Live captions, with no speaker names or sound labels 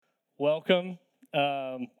welcome.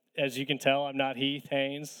 As you can tell, I'm not Heath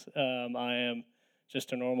Haynes. I am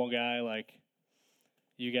just a normal guy like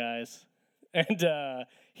you guys. And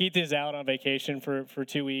Heath is out on vacation for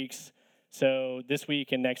 2 weeks. So this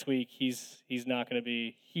week and next week, he's not going to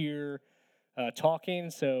be here talking.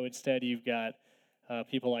 So instead, you've got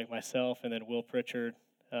people like myself and then Will Pritchard.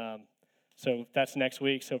 So that's next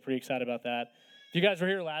week. So pretty excited about that. If you guys were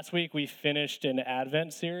here last week, we finished an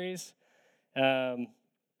Advent series.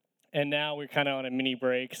 And now we're kind of on a mini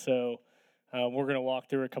break, so we're going to walk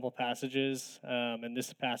through a couple passages. And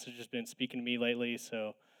this passage has been speaking to me lately,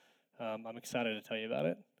 so I'm excited to tell you about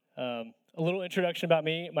it. A little introduction about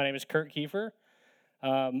me. My name is Kurt Kiefer.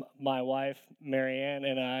 My wife, Marianne,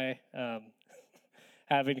 and I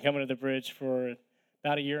have been coming to the bridge for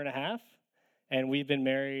about a year and a half, and we've been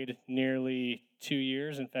married nearly 2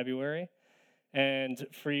 years in February. And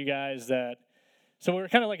for you guys so we're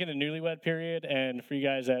kind of like in a newlywed period, and for you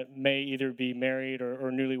guys that may either be married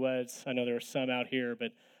or newlyweds, I know there are some out here,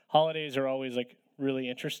 but holidays are always like really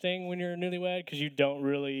interesting when you're a newlywed because you don't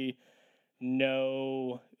really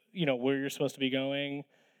know, where you're supposed to be going,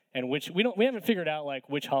 and we haven't figured out like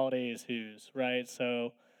which holiday is whose, right?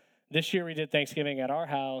 So this year we did Thanksgiving at our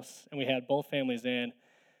house, and we had both families in,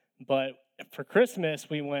 but for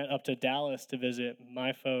Christmas we went up to Dallas to visit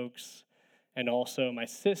my folks and also my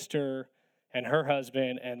sister and her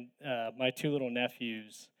husband, and my two little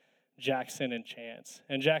nephews, Jackson and Chance.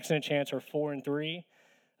 And Jackson and Chance are 4 and 3.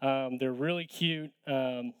 They're really cute,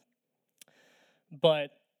 but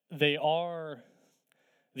they are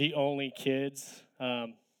the only kids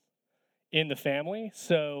in the family.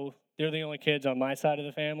 So they're the only kids on my side of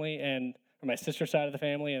the family, or my sister's side of the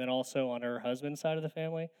family, and then also on her husband's side of the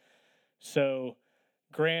family. So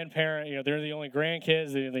grandparent, they're the only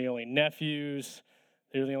grandkids, they're the only nephews.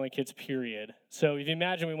 They're the only kids, period. So if you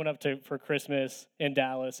imagine we went up for Christmas in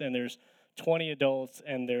Dallas, and there's 20 adults,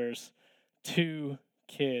 and there's 2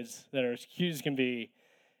 kids that are as cute as can be.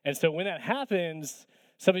 And so when that happens,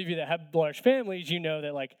 some of you that have large families, you know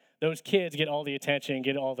that like those kids get all the attention,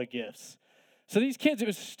 get all the gifts. So these kids, it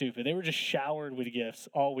was stupid. They were just showered with gifts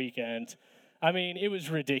all weekend. I mean, it was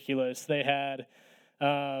ridiculous. They had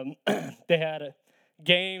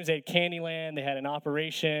games, they had Candyland, they had an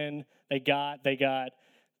operation. They got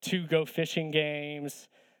 2 go fishing games.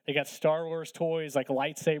 They got Star Wars toys, like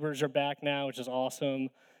lightsabers are back now, which is awesome.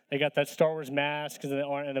 They got that Star Wars mask and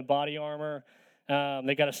the body armor.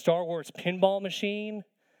 They got a Star Wars pinball machine.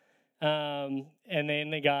 And then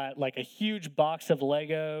they got like a huge box of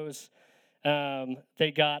Legos.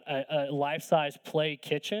 They got a life-size play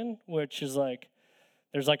kitchen, which is like,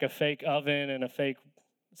 there's like a fake oven and a fake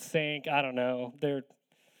sink. I don't know.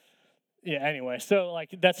 Anyway, so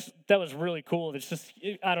like that was really cool. It's just,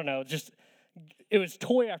 I don't know, it was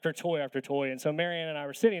toy after toy after toy. And so Marianne and I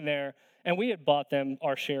were sitting there, and we had bought them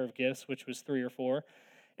our share of gifts, which was 3 or 4.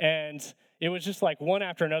 And it was just like one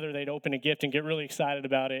after another, they'd open a gift and get really excited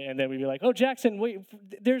about it. And then we'd be like, oh, Jackson, wait,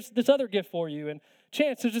 there's this other gift for you. And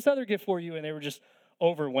Chance, there's this other gift for you. And they were just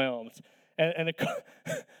overwhelmed. And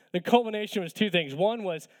the culmination was 2 things. One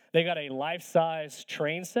was they got a life-size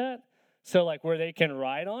train set, so like where they can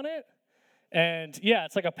ride on it. And yeah,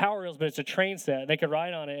 it's like a Power Wheels, but it's a train set. They could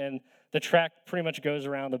ride on it, and the track pretty much goes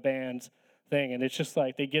around the band thing. And it's just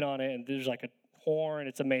like they get on it, and there's like a horn.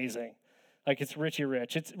 It's amazing. Like it's Richie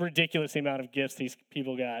Rich. It's ridiculous the amount of gifts these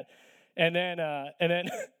people got. And then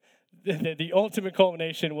the ultimate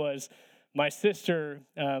culmination was my sister.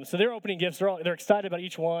 So they're opening gifts. They're excited about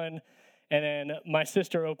each one. And then my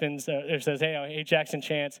sister says, hey, Jackson,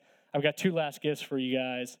 Chance, I've got 2 last gifts for you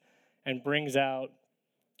guys, and brings out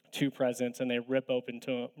 2 presents, and they rip them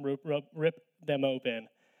open,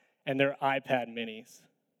 and they're iPad minis.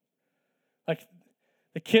 Like,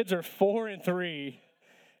 the kids are 4 and 3,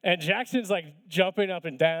 and Jackson's like jumping up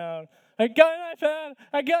and down. I got an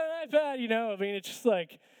iPad. I mean, it's just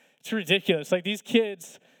like, it's ridiculous. Like, these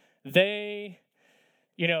kids, they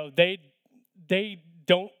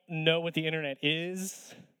don't know what the internet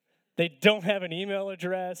is. They don't have an email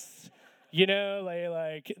address.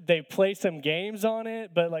 They play some games on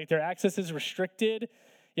it, but like their access is restricted.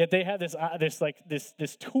 Yet they have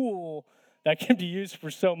this tool that can be used for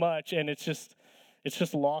so much, and it's just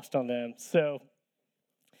lost on them. So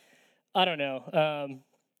I don't know.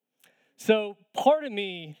 So part of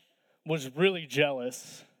me was really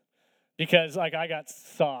jealous because like I got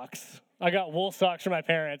socks. I got wool socks from my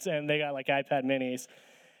parents, and they got like iPad minis.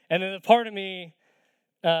 And then the part of me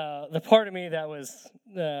that was,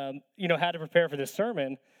 had to prepare for this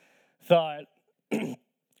sermon, thought,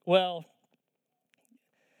 well,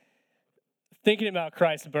 thinking about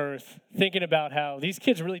Christ's birth, thinking about how these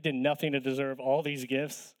kids really did nothing to deserve all these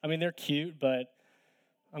gifts. I mean, they're cute, but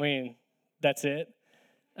I mean, that's it.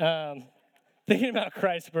 Um, Thinking about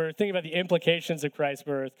Christ's birth, thinking about the implications of Christ's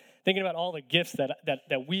birth, thinking about all the gifts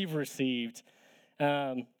that we've received,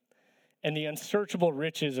 um, and the unsearchable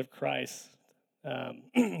riches of Christ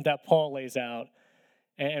that Paul lays out,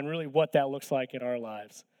 and really what that looks like in our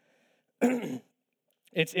lives.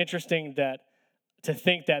 It's interesting that to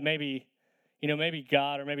think that maybe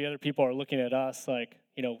God or maybe other people are looking at us like,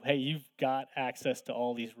 hey, you've got access to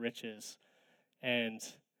all these riches, and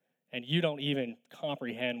you don't even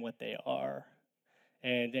comprehend what they are,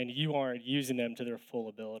 and you aren't using them to their full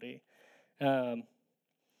ability.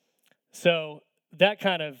 So that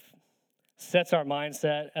kind of sets our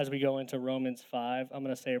mindset as we go into Romans 5. I'm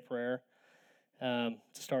going to say a prayer to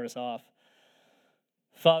start us off.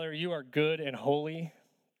 Father, you are good and holy.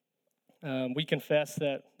 We confess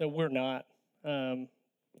that we're not, and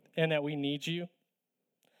that we need you.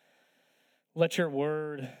 Let your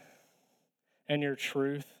word and your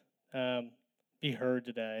truth be heard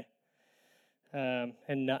today,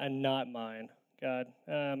 and not mine, God.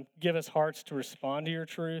 Give us hearts to respond to your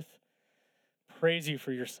truth, praise you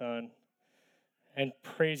for your Son, and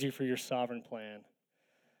praise you for your sovereign plan.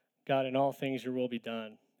 God, in all things your will be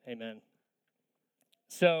done. Amen.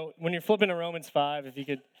 So when you're flipping to Romans 5, if you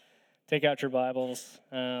could take out your Bibles.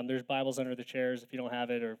 There's Bibles under the chairs if you don't have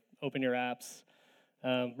it, or open your apps.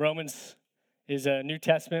 Romans is a New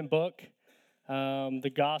Testament book.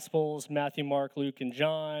 The Gospels, Matthew, Mark, Luke, and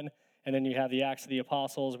John. And then you have the Acts of the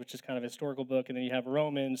Apostles, which is kind of a historical book. And then you have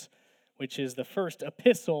Romans, which is the first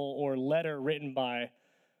epistle or letter written by,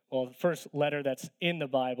 the first letter that's in the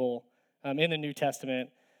Bible, in the New Testament,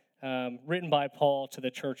 written by Paul to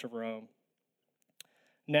the Church of Rome.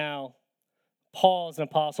 Now, Paul is an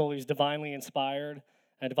apostle. He's divinely inspired,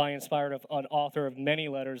 an author of many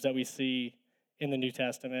letters that we see in the New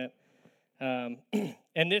Testament. And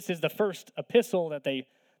this is the first epistle that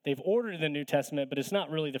they've ordered in the New Testament, but it's not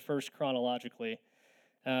really the first chronologically.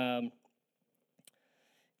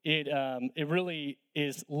 It really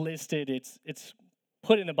is listed. It's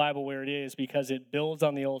put in the Bible where it is because it builds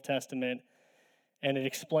on the Old Testament, and it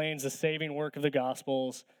explains the saving work of the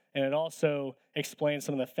Gospels, and it also explains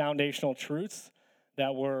some of the foundational truths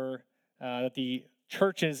that that the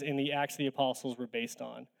churches in the Acts of the Apostles were based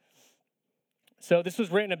on. So this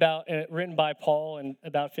was written by Paul in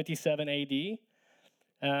about 57 A.D.,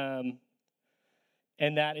 and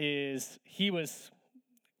that is, he was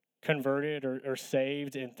converted or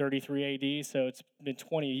saved in 33 A.D., so it's been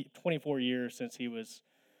 24 years since he was,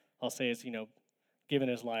 given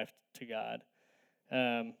his life to God.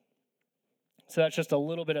 So that's just a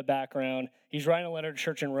little bit of background. He's writing a letter to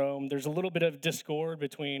church in Rome. There's a little bit of discord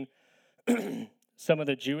between some of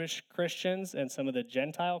the Jewish Christians and some of the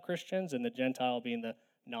Gentile Christians, and the Gentile being the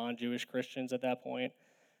non-Jewish Christians at that point.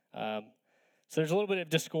 So there's a little bit of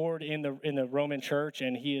discord in the Roman church,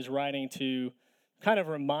 and he is writing to kind of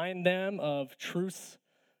remind them of truths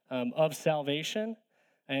of salvation,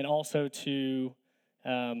 and also to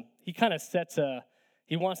he kind of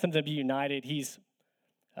he wants them to be united. He's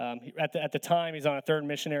at the time, he's on a third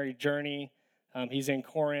missionary journey. He's in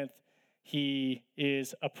Corinth. He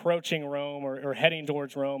is approaching Rome or heading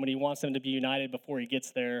towards Rome, and he wants them to be united before he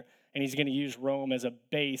gets there. And he's going to use Rome as a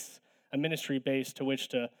ministry base to which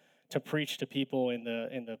to preach to people in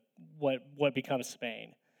the what becomes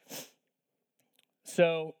Spain.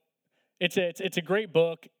 So it's a great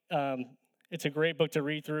book. It's a great book to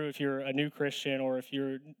read through if you're a new Christian or if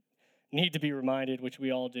you need to be reminded, which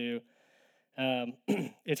we all do.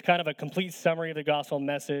 It's kind of a complete summary of the gospel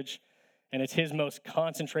message, and it's his most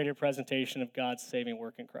concentrated presentation of God's saving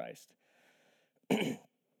work in Christ.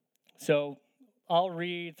 So I'll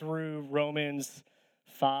read through Romans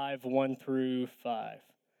 5, 1 through 5.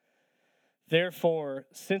 Therefore,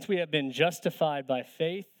 since we have been justified by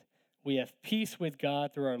faith, we have peace with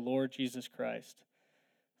God through our Lord Jesus Christ.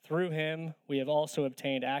 Through him, we have also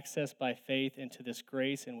obtained access by faith into this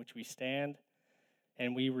grace in which we stand,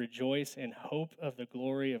 and we rejoice in hope of the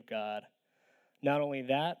glory of God. Not only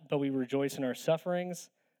that, but we rejoice in our sufferings,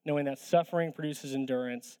 knowing that suffering produces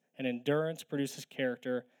endurance, and endurance produces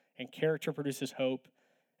character, and character produces hope,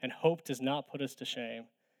 and hope does not put us to shame,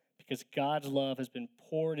 because God's love has been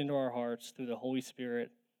poured into our hearts through the Holy Spirit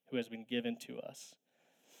who has been given to us.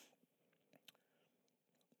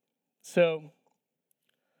 So,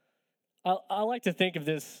 I like to think of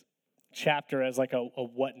this chapter as like a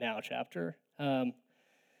what now chapter,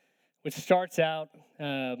 which starts out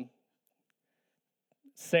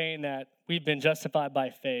saying that we've been justified by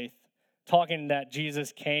faith, talking that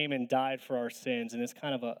Jesus came and died for our sins, and it's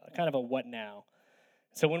kind of a what now.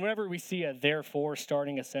 So whenever we see a therefore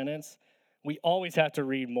starting a sentence, we always have to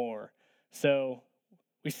read more. So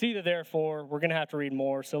we see the therefore, we're going to have to read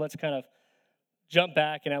more. So let's kind of jump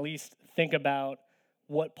back and at least think about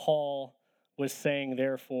what Paul was saying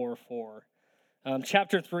therefore for.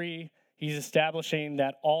 Chapter 3, he's establishing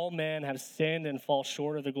that all men have sinned and fall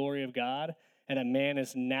short of the glory of God, and that man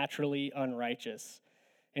is naturally unrighteous.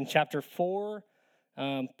 In chapter 4,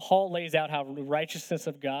 Paul lays out how the righteousness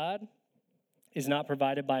of God is not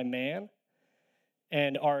provided by man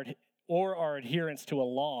and our adherence to a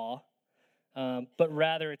law, but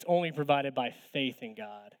rather it's only provided by faith in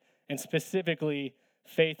God, and specifically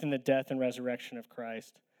faith in the death and resurrection of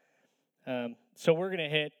Christ. So we're going to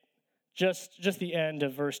hit just the end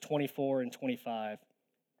of verse 24 and 25.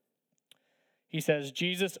 He says,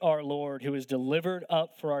 Jesus our Lord, who is delivered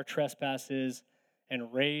up for our trespasses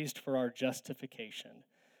and raised for our justification.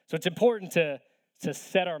 So it's important to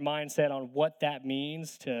set our mindset on what that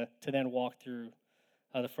means to then walk through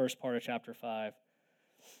the first part of chapter 5.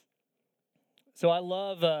 So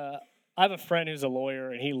I have a friend who's a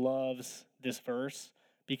lawyer, and he loves this verse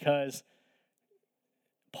because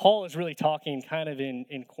Paul is really talking kind of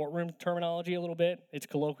in courtroom terminology a little bit. It's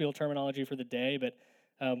colloquial terminology for the day, but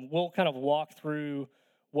we'll kind of walk through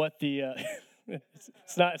what the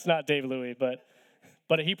it's not Dave Louis,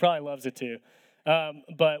 but he probably loves it too.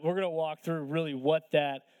 But we're going to walk through really what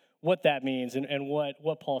that means and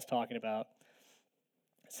what Paul's talking about.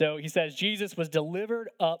 So he says Jesus was delivered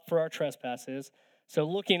up for our trespasses. So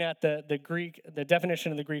looking at the Greek, the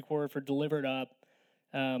definition of the Greek word for delivered up,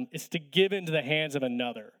 is to give into the hands of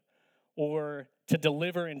another or to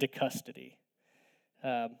deliver into custody.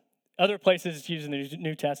 Other places it's used in the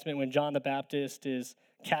New Testament when John the Baptist is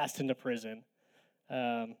cast into prison.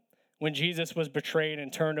 When Jesus was betrayed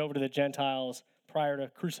and turned over to the Gentiles prior to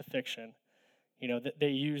crucifixion, they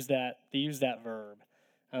use that verb,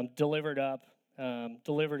 delivered up,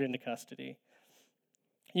 delivered into custody.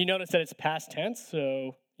 You notice that it's past tense,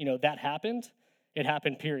 so that happened. It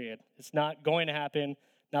happened, period. It's not going to happen,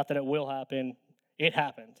 not that it will happen. It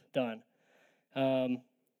happened, done. And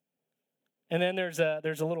then there's a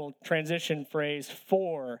little transition phrase,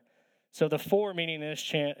 for. So the for meaning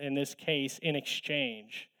in this case, in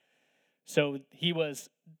exchange. So he was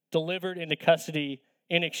delivered into custody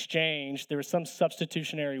in exchange. There was some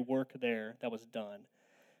substitutionary work there that was done.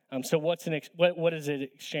 So what is it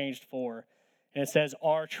exchanged for? And it says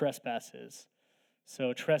our trespasses.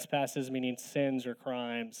 So trespasses meaning sins or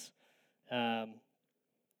crimes,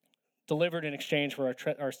 delivered in exchange for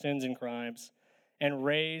our sins and crimes, and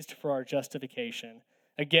raised for our justification.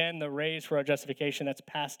 Again, the raised for our justification, that's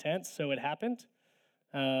past tense, so it happened.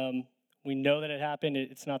 We know that it happened.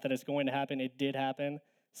 It's not that it's going to happen. It did happen,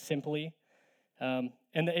 simply. And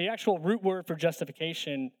the actual root word for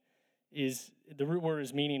justification is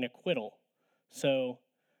meaning acquittal. So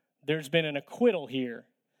there's been an acquittal here.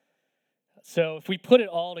 So if we put it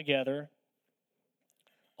all together,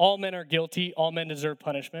 all men are guilty, all men deserve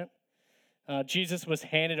punishment. Jesus was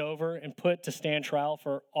handed over and put to stand trial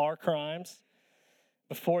for our crimes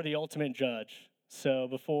before the ultimate judge. So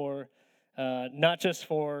before, not just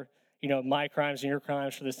for my crimes and your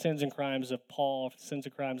crimes, for the sins and crimes of Paul, for the sins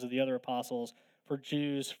and crimes of the other apostles, for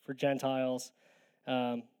Jews, for Gentiles,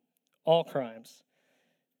 all crimes.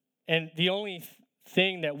 And the only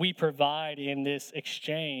thing that we provide in this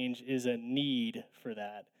exchange is a need for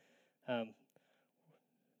that.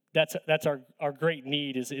 That's our great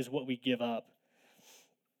need is what we give up.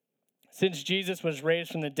 Since Jesus was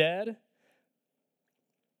raised from the dead,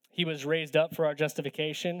 he was raised up for our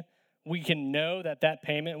justification. We can know that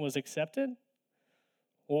payment was accepted,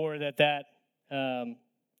 or that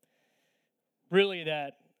really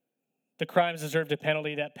that the crimes deserved a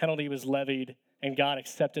penalty. That penalty was levied, and God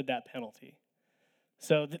accepted that penalty.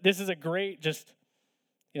 So this is a great, this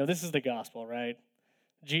is the gospel, right?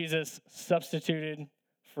 Jesus substituted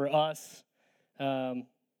for us.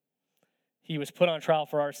 He was put on trial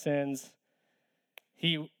for our sins.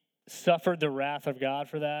 He suffered the wrath of God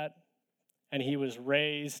for that, and he was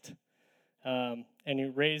raised, and he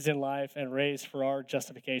raised in life and raised for our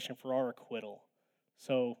justification, for our acquittal.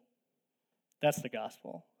 So that's the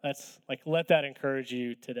gospel. Let that encourage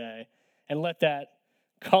you today, and let that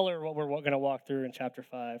color what we're going to walk through in chapter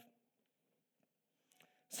 5.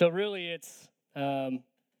 So really, it's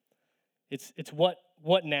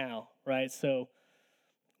what now, right? So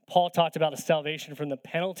Paul talked about a salvation from the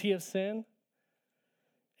penalty of sin,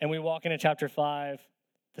 and we walk into chapter 5,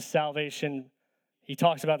 the salvation. He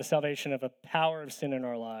talks about the salvation of a power of sin in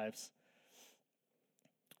our lives.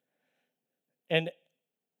 And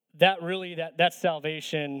that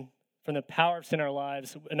salvation from the power of sin in our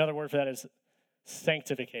lives, another word for that is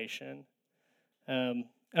sanctification. And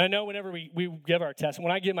I know whenever we give our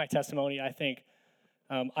when I give my testimony, I think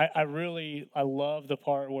I love the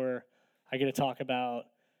part where I get to talk about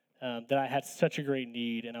that I had such a great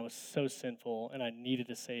need and I was so sinful and I needed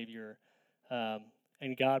a Savior.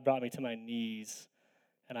 And God brought me to my knees,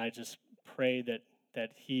 and I just prayed that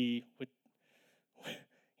He would,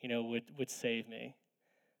 would save me.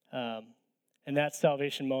 And that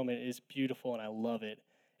salvation moment is beautiful, and I love it.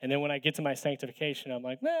 And then when I get to my sanctification, I'm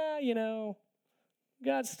like,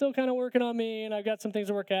 God's still kind of working on me, and I've got some things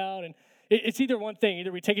to work out. And it's either one thing: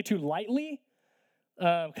 either we take it too lightly,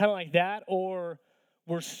 kind of like that, or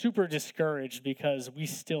we're super discouraged because we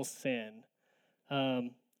still sin.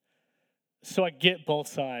 So I get both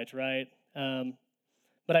sides, right?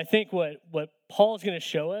 But I think what Paul's going to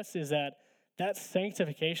show us is that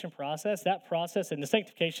sanctification process, and the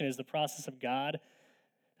sanctification is the process of God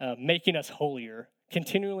making us holier,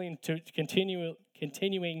 continuing to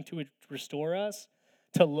restore us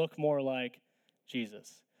to look more like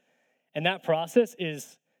Jesus. And that process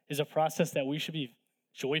is a process that we should be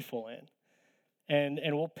joyful in. And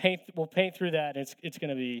we'll paint through that, and it's going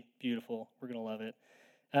to be beautiful. We're going to love it.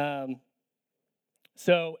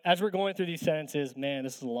 So as we're going through these sentences, man,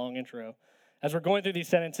 this is a long intro. As we're going through these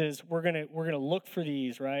sentences, we're gonna look for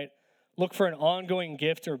these, right? Look for an ongoing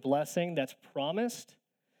gift or blessing that's promised.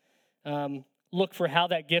 Look for how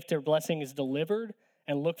that gift or blessing is delivered,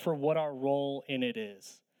 and look for what our role in it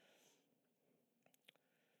is.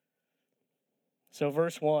 So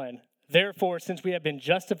verse 1, therefore, since we have been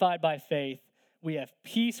justified by faith, we have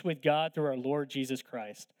peace with God through our Lord Jesus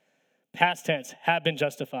Christ. Past tense, have been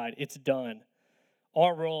justified. It's done.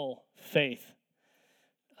 Our role, faith.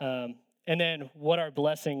 And then what our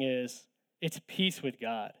blessing is, it's peace with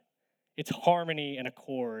God. It's harmony and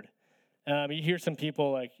accord. You hear some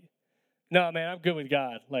people like, no, man, I'm good with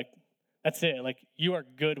God. Like, that's it. Like, you are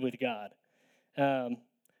good with God.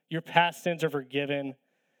 Your past sins are forgiven.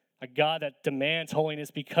 A God that demands holiness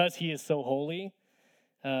because he is so holy,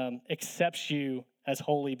 accepts you as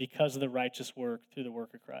holy because of the righteous work through the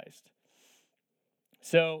work of Christ.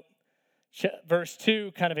 So, verse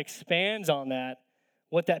 2 kind of expands on that,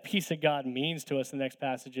 what that peace of God means to us in the next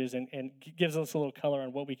passages, and gives us a little color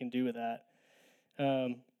on what we can do with that.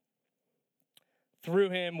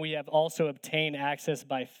 Through him, we have also obtained access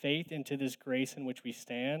by faith into this grace in which we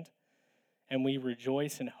stand, and we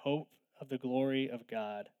rejoice in hope of the glory of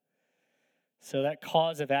God. So that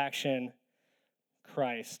cause of action,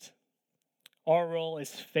 Christ. Our role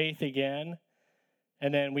is faith again.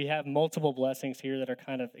 And then we have multiple blessings here that are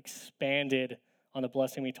kind of expanded on the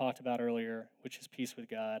blessing we talked about earlier, which is peace with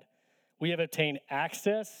God. We have obtained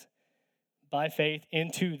access by faith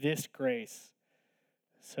into this grace.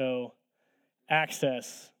 So,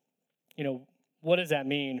 access, what does that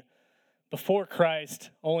mean? Before Christ,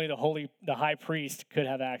 only the high priest could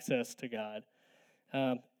have access to God.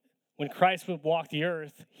 When Christ would walk the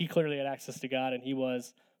earth, he clearly had access to God, and he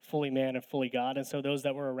was fully man and fully God, and so those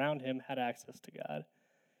that were around him had access to God.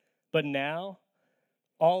 But now,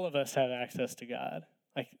 all of us have access to God.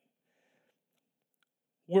 Like,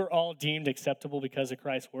 we're all deemed acceptable because of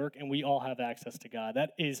Christ's work, and we all have access to God.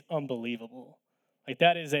 That is unbelievable. Like,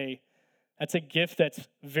 that's a gift that's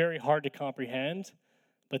very hard to comprehend,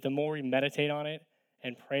 but the more we meditate on it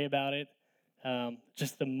and pray about it,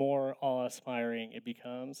 just the more awe-inspiring it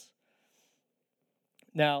becomes.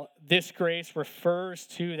 Now, this grace refers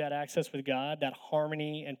to that access with God, that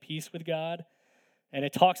harmony and peace with God. And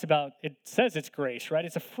it says it's grace, right?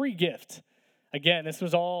 It's a free gift. Again, this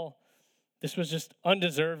was just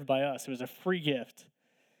undeserved by us. It was a free gift.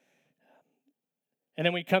 And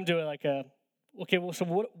then we come to it so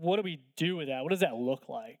what do we do with that? What does that look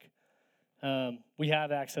like? We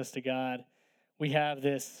have access to God. We have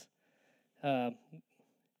this. How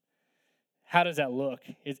does that look?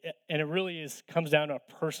 And it really comes down to a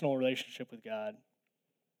personal relationship with God.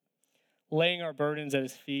 Laying our burdens at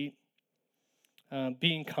his feet,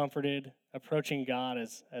 being comforted, approaching God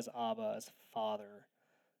as Abba, as Father,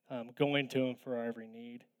 going to him for our every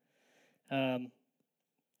need.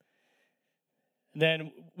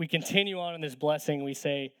 Then we continue on in this blessing. We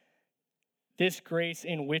say, this grace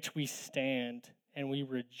in which we stand and we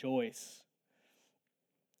rejoice.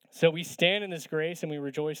 So we stand in this grace and we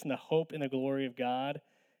rejoice in the hope and the glory of God.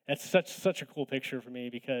 That's such a cool picture for me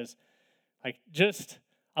because I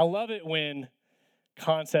love it when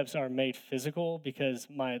concepts are made physical because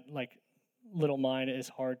my little mind is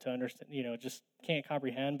hard to understand, just can't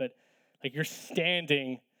comprehend, but you're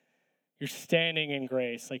standing in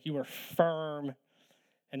grace, you are firm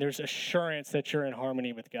and there's assurance that you're in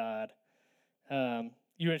harmony with God.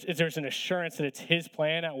 There's an assurance that it's his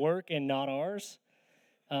plan at work and not ours.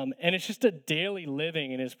 And it's just a daily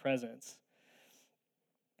living in his presence.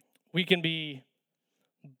 We can be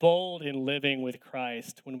bold in living with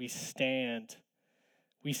Christ when we stand.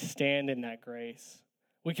 We stand in that grace.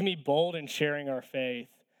 We can be bold in sharing our faith.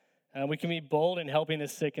 We can be bold in helping the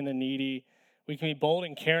sick and the needy. We can be bold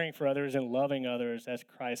in caring for others and loving others as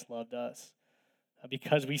Christ loved us,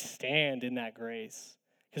 because we stand in that grace,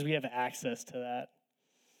 because we have access to that.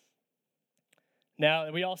 Now,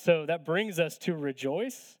 that brings us to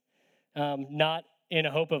rejoice, not in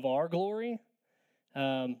a hope of our glory,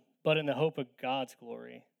 but in the hope of God's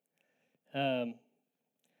glory.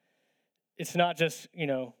 It's not just,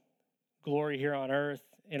 glory here on earth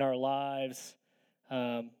in our lives,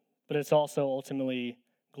 but it's also ultimately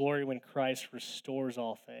glory when Christ restores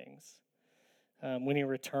all things, when he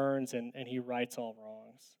returns and he rights all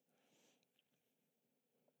wrongs.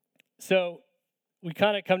 So we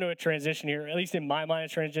kind of come to a transition here, at least in my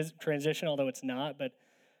mind, a transition, although it's not, but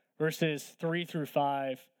verses 3 through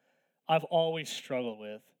 5, I've always struggled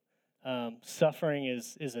with. Suffering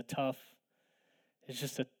is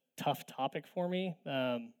just a tough topic for me.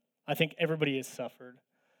 I think everybody has suffered.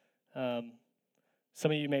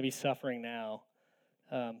 Some of you may be suffering now.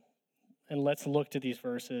 And let's look to these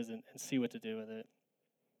verses and see what to do with it.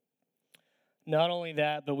 Not only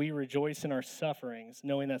that, but we rejoice in our sufferings,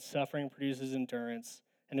 knowing that suffering produces endurance,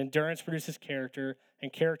 and endurance produces character,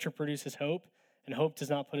 and character produces hope, and hope does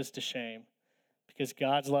not put us to shame, because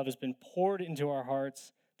God's love has been poured into our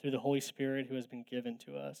hearts through the Holy Spirit who has been given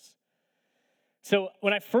to us. So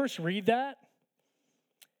when I first read that,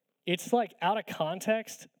 it's like out of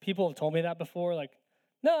context. People have told me that before, like,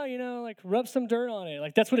 no, rub some dirt on it.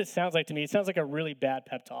 Like, that's what it sounds like to me. It sounds like a really bad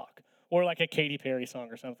pep talk, or like a Katy Perry song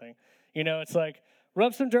or something. It's like,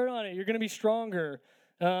 rub some dirt on it. You're going to be stronger.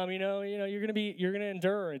 You're going to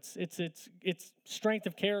endure. It's strength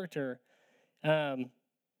of character. So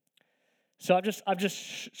I've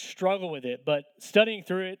just struggled with it. But studying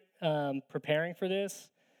through it, preparing for this,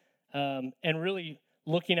 and really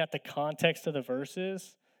looking at the context of the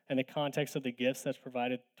verses and the context of the gifts that's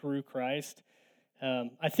provided through Christ,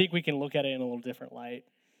 I think we can look at it in a little different light.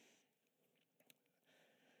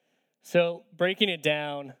 So breaking it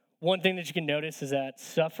down, one thing that you can notice is that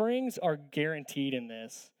sufferings are guaranteed in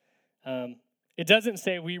this. It doesn't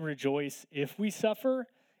say we rejoice if we suffer.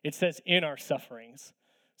 It says in our sufferings.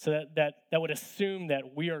 So that would assume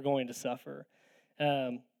that we are going to suffer.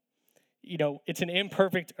 It's an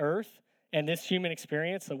imperfect earth, and this human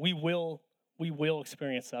experience, so we will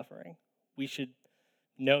experience suffering. We should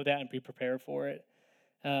know that and be prepared for it.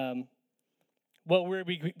 Where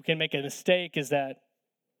we can make a mistake is that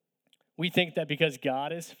we think that because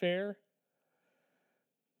God is fair,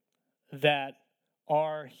 that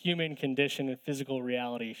our human condition and physical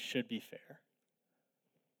reality should be fair.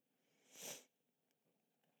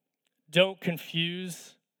 Don't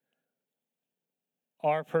confuse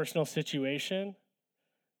our personal situation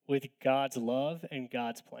with God's love and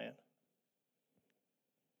God's plan.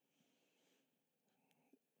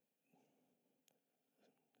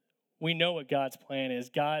 We know what God's plan is.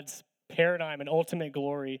 God's paradigm and ultimate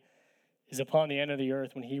glory is upon the end of the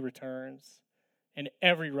earth when he returns, and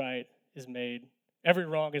every wrong is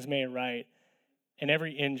made right, and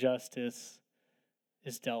every injustice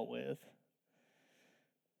is dealt with.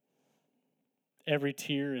 Every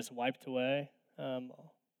tear is wiped away.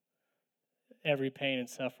 Every pain and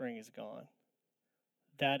suffering is gone.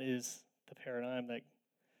 That is the paradigm that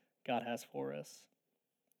God has for us.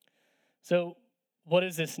 So what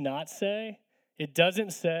does this not say? It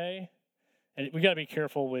doesn't say, and we got to be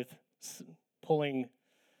careful with pulling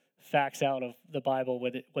facts out of the Bible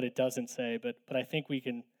what it doesn't say, but I think we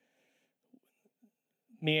can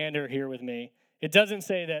meander here with me. It doesn't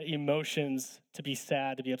say that emotions, to be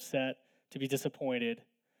sad, to be upset, to be disappointed,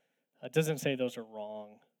 it doesn't say those are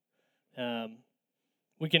wrong.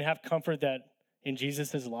 We can have comfort that in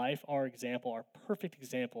Jesus' life, our perfect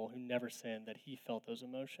example who never sinned, that he felt those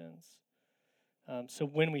emotions. So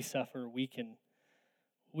when we suffer, we can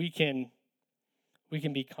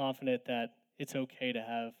be confident that it's okay to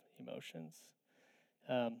have emotions.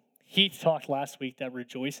 Heath talked last week that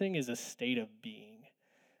rejoicing is a state of being.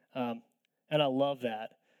 And I love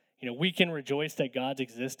that. We can rejoice that God's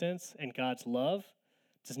existence and God's love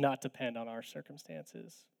does not depend on our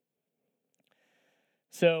circumstances.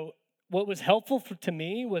 So what was helpful to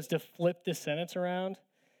me was to flip this sentence around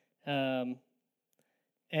and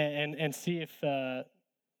see if,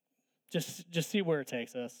 just see where it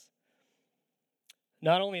takes us.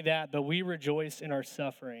 Not only that, but we rejoice in our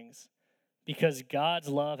sufferings, because God's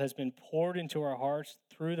love has been poured into our hearts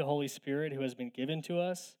through the Holy Spirit who has been given to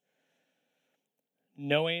us,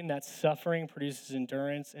 knowing that suffering produces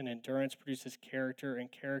endurance, and endurance produces character,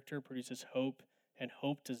 and character produces hope, and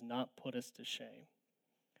hope does not put us to shame.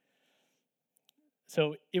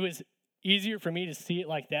 So it was easier for me to see it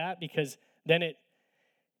like that, because then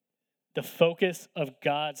the focus of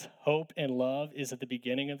God's hope and love is at the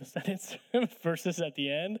beginning of the sentence versus at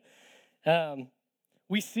the end. What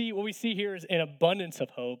we see here is an abundance of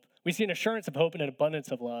hope. We see an assurance of hope and an abundance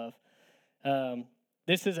of love.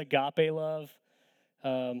 This is agape love,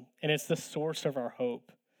 and it's the source of our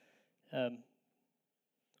hope.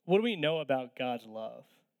 What do we know about God's love?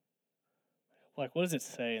 Like, what does it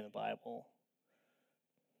say in the Bible?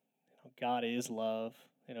 God is love.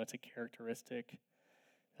 It's a characteristic.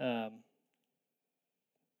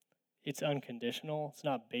 It's unconditional. It's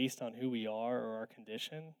not based on who we are or our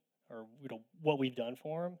condition or what we've done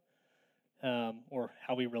for him, or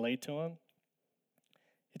how we relate to him.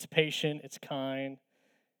 It's patient. It's kind.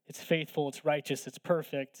 It's faithful. It's righteous. It's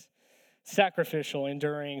perfect. Sacrificial,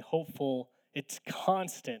 enduring, hopeful. It's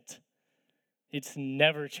constant. It's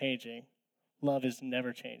never changing. Love is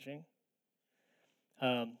never changing.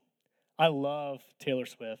 I love Taylor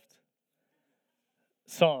Swift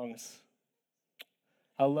songs.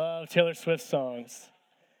 I love Taylor Swift songs.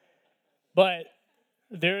 But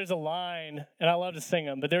there is a line, and I love to sing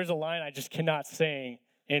them, but there's a line I just cannot sing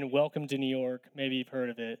in Welcome to New York. Maybe you've heard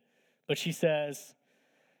of it. But she says,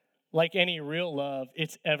 like any real love,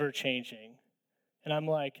 it's ever changing. And I'm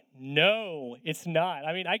like, no, it's not.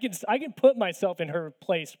 I mean, I can put myself in her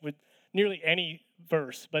place with nearly any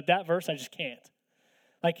verse, but that verse I just can't.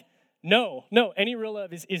 Like, no, any real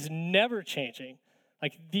love is never changing.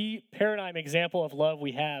 Like, the paradigm example of love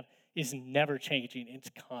we have is never changing. It's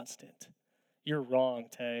constant. You're wrong,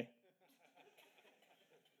 Tay.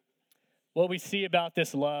 What we see about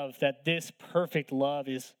this love, that this perfect love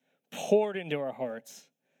is poured into our hearts.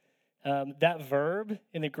 That verb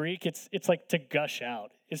in the Greek, it's like to gush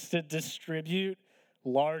out. It's to distribute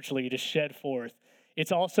largely, to shed forth.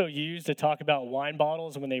 It's also used to talk about wine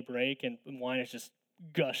bottles when they break and wine is just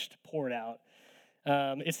gushed, poured out.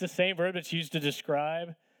 It's the same verb that's used to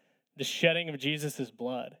describe the shedding of Jesus'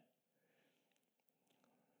 blood.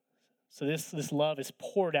 So this love is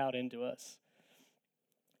poured out into us.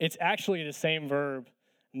 It's actually the same verb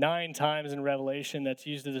 9 times in Revelation that's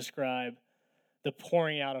used to describe the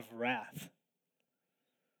pouring out of wrath.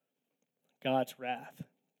 God's wrath.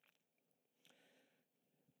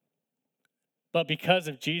 But because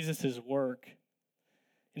of Jesus' work,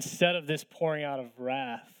 instead of this pouring out of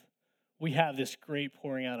wrath, we have this great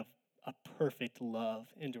pouring out of a perfect love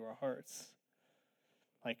into our hearts.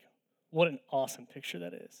 Like, what an awesome picture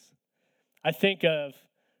that is. I think of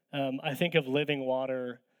Living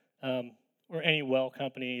Water, or any well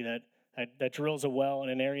company that drills a well in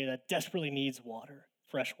an area that desperately needs water,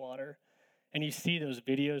 fresh water. And you see those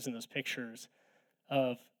videos and those pictures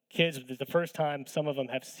of kids, the first time some of them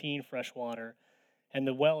have seen fresh water, and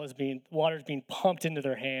the water is being pumped into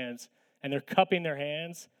their hands, and they're cupping their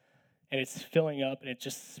hands, and it's filling up, and it's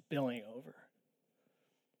just spilling over.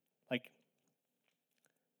 Like,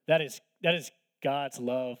 that is God's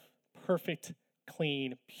love, perfect,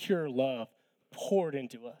 clean, pure love poured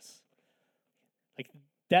into us. Like,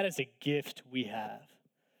 that is a gift we have.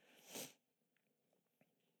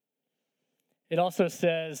 It also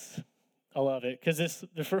says, I love it, because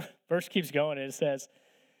the verse keeps going, and it says,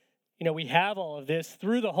 we have all of this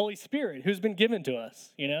through the Holy Spirit who's been given to us,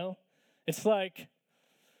 It's like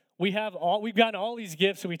we've gotten all these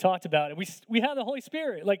gifts that we talked about, and we have the Holy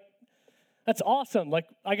Spirit. Like, that's awesome. Like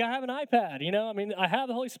I have an iPad, I have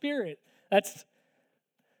the Holy Spirit. That's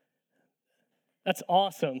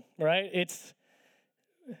awesome, right? It's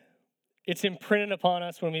imprinted upon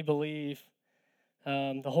us when we believe.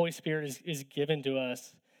 The Holy Spirit is given to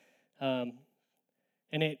us. And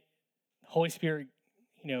the Holy Spirit,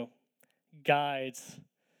 guides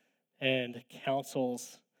and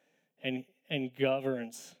counsels and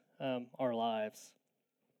governs our lives.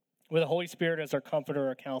 With the Holy Spirit as our comforter,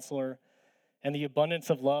 our counselor, and the abundance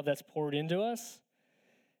of love that's poured into us,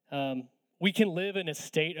 we can live in a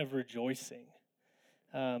state of rejoicing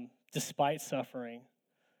despite suffering,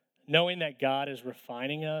 knowing that God is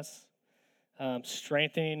refining us,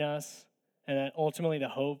 strengthening us, and that ultimately the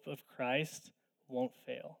hope of Christ won't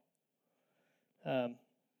fail.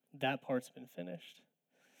 That part's been finished.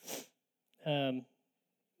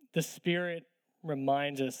 The Spirit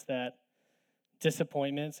reminds us that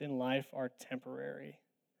disappointments in life are temporary,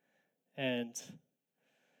 and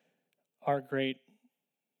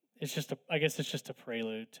it's just a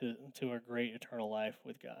prelude to a great eternal life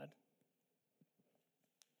with God.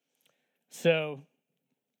 So,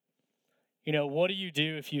 what do you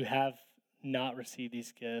do if you have not received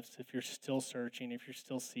these gifts, if you're still searching, if you're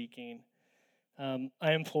still seeking?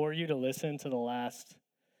 I implore you to listen to the last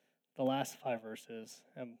 5 verses.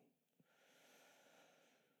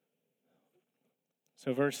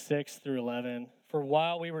 So verse 6 through 11. For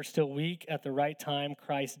while we were still weak, at the right time,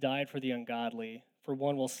 Christ died for the ungodly. For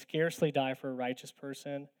one will scarcely die for a righteous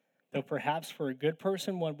person, though perhaps for a good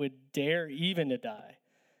person one would dare even to die.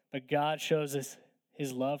 But God shows us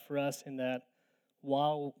his love for us in that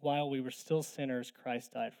while we were still sinners,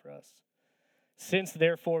 Christ died for us. Since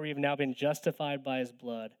therefore we have now been justified by his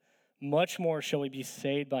blood, much more shall we be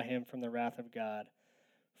saved by him from the wrath of God.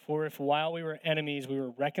 For if while we were enemies we were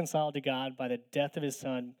reconciled to God by the death of his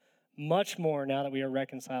Son, much more now that we are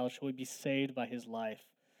reconciled shall we be saved by his life.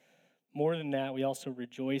 More than that, we also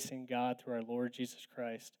rejoice in God through our Lord Jesus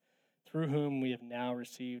Christ, through whom we have now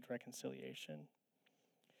received reconciliation.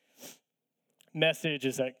 Message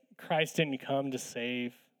is that Christ didn't come to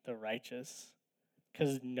save the righteous,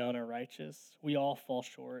 because none are righteous. We all fall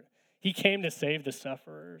short. He came to save the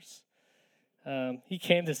sufferers. He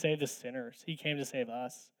came to save the sinners. He came to save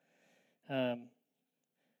us. And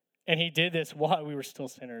he did this while we were still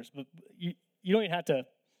sinners. But you don't even have to,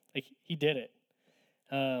 he did it.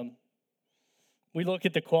 We look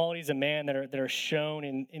at the qualities of man that are shown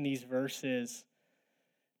in these verses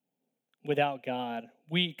without God: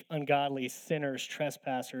 weak, ungodly, sinners,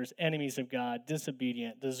 trespassers, enemies of God,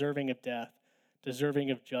 disobedient, deserving of death,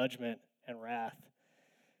 deserving of judgment and wrath.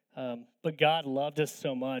 But God loved us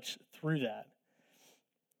so much through that.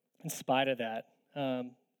 In spite of that,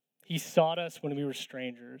 he sought us when we were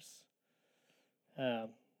strangers.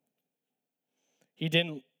 He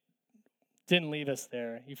didn't leave us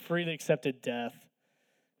there. He freely accepted death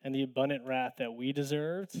and the abundant wrath that we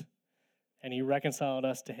deserved, and he reconciled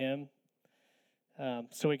us to him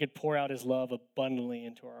so he could pour out his love abundantly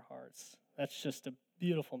into our hearts. That's just a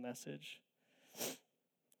beautiful message.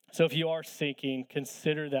 So if you are seeking,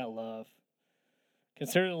 consider that love.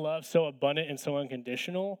 Consider the love so abundant and so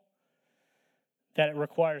unconditional that it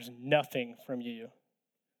requires nothing from you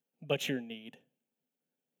but your need.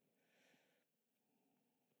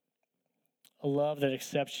 A love that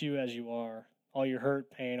accepts you as you are, all your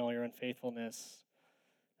hurt, pain, all your unfaithfulness,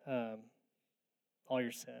 all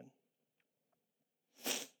your sin.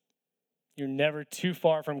 You're never too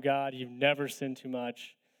far from God. You've never sinned too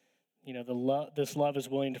much. This love is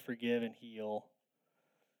willing to forgive and heal,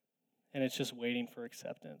 and it's just waiting for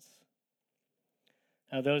acceptance.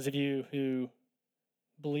 Now, those of you who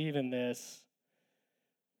believe in this,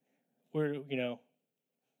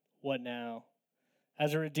 what now?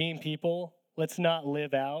 As a redeemed people, let's not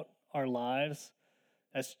live out our lives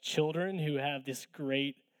as children who have these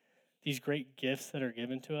great gifts that are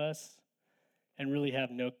given to us and really have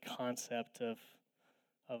no concept of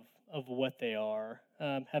what they are,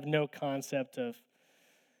 have no concept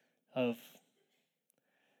of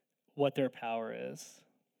what their power is,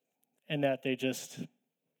 and that they just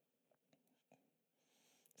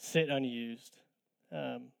sit unused.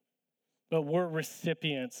 But we're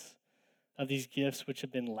recipients of these gifts which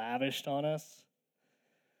have been lavished on us.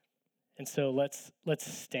 And so let's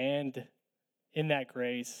stand in that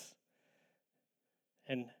grace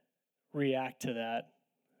and react to that,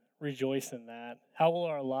 rejoice in that. How will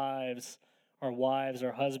our lives, our wives,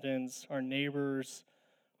 our husbands, our neighbors,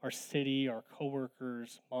 our city, our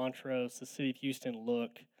coworkers, Montrose, the city of Houston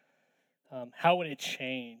look? How would it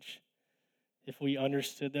change if we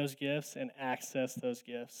understood those gifts and accessed those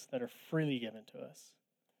gifts that are freely given to us?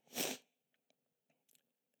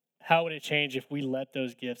 How would it change if we let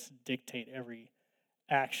those gifts dictate every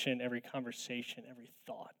action, every conversation, every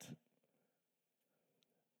thought?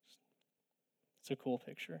 It's a cool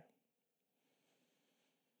picture.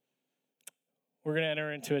 We're going to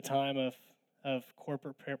enter into a time of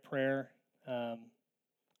corporate prayer, or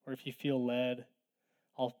if you feel led,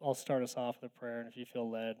 I'll start us off with a prayer, and if you feel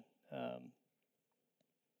led,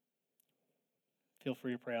 feel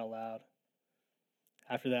free to pray out loud.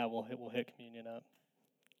 After that, we'll hit communion up.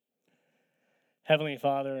 Heavenly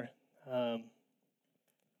Father,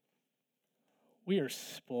 we are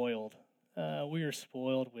spoiled. We are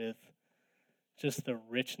spoiled with just the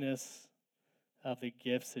richness of the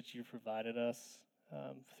gifts that you provided us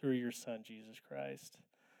through your Son, Jesus Christ.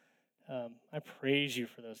 I praise you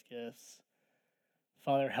for those gifts.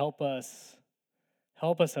 Father, help us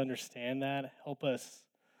understand that. Help us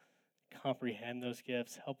comprehend those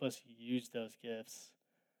gifts. Help us use those gifts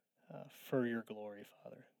for your glory,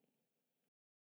 Father.